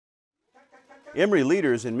Emory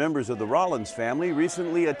leaders and members of the Rollins family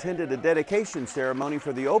recently attended a dedication ceremony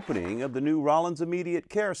for the opening of the new Rollins Immediate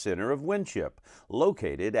Care Center of Winship,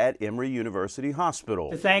 located at Emory University Hospital.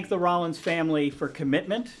 To thank the Rollins family for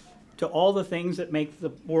commitment to all the things that make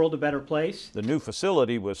the world a better place. The new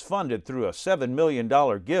facility was funded through a $7 million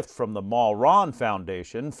gift from the Mulron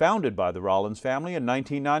Foundation, founded by the Rollins family in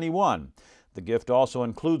 1991. The gift also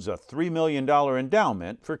includes a $3 million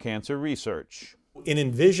endowment for cancer research. In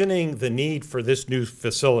envisioning the need for this new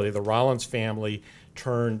facility, the Rollins family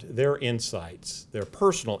turned their insights, their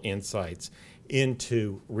personal insights,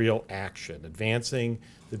 into real action, advancing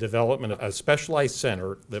the development of a specialized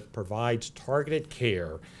center that provides targeted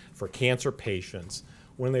care for cancer patients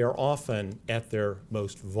when they are often at their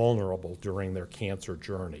most vulnerable during their cancer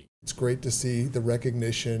journey. It's great to see the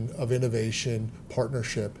recognition of innovation,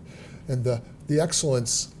 partnership, and the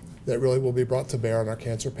excellence that really will be brought to bear on our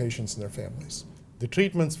cancer patients and their families. The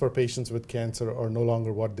treatments for patients with cancer are no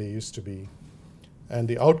longer what they used to be, and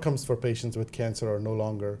the outcomes for patients with cancer are no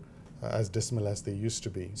longer as dismal as they used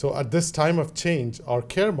to be. So at this time of change, our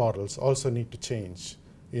care models also need to change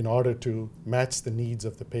in order to match the needs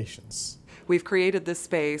of the patients. We've created this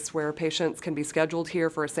space where patients can be scheduled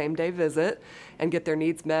here for a same-day visit and get their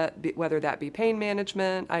needs met, whether that be pain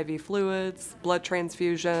management, IV fluids, blood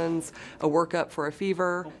transfusions, a workup for a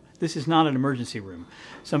fever. This is not an emergency room.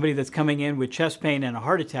 Somebody that's coming in with chest pain and a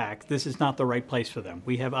heart attack, this is not the right place for them.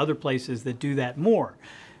 We have other places that do that more.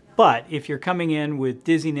 But if you're coming in with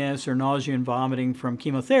dizziness or nausea and vomiting from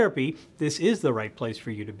chemotherapy, this is the right place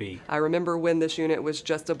for you to be. I remember when this unit was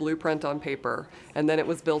just a blueprint on paper, and then it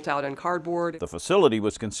was built out in cardboard. The facility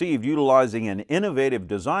was conceived utilizing an innovative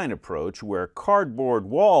design approach where cardboard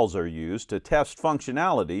walls are used to test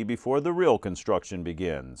functionality before the real construction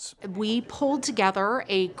begins. We pulled together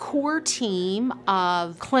a core team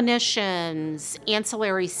of clinicians,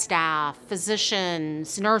 ancillary staff,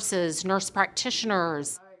 physicians, nurses, nurse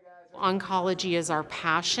practitioners. Oncology is our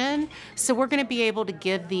passion, so we're going to be able to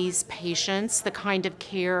give these patients the kind of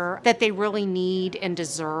care that they really need and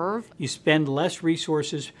deserve. You spend less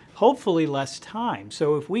resources, hopefully less time.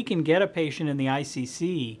 So if we can get a patient in the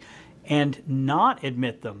ICC and not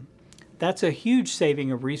admit them, that's a huge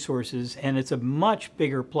saving of resources, and it's a much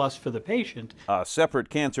bigger plus for the patient. A separate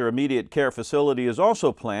cancer immediate care facility is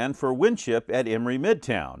also planned for Winship at Emory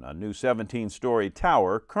Midtown, a new 17-story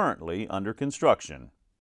tower currently under construction.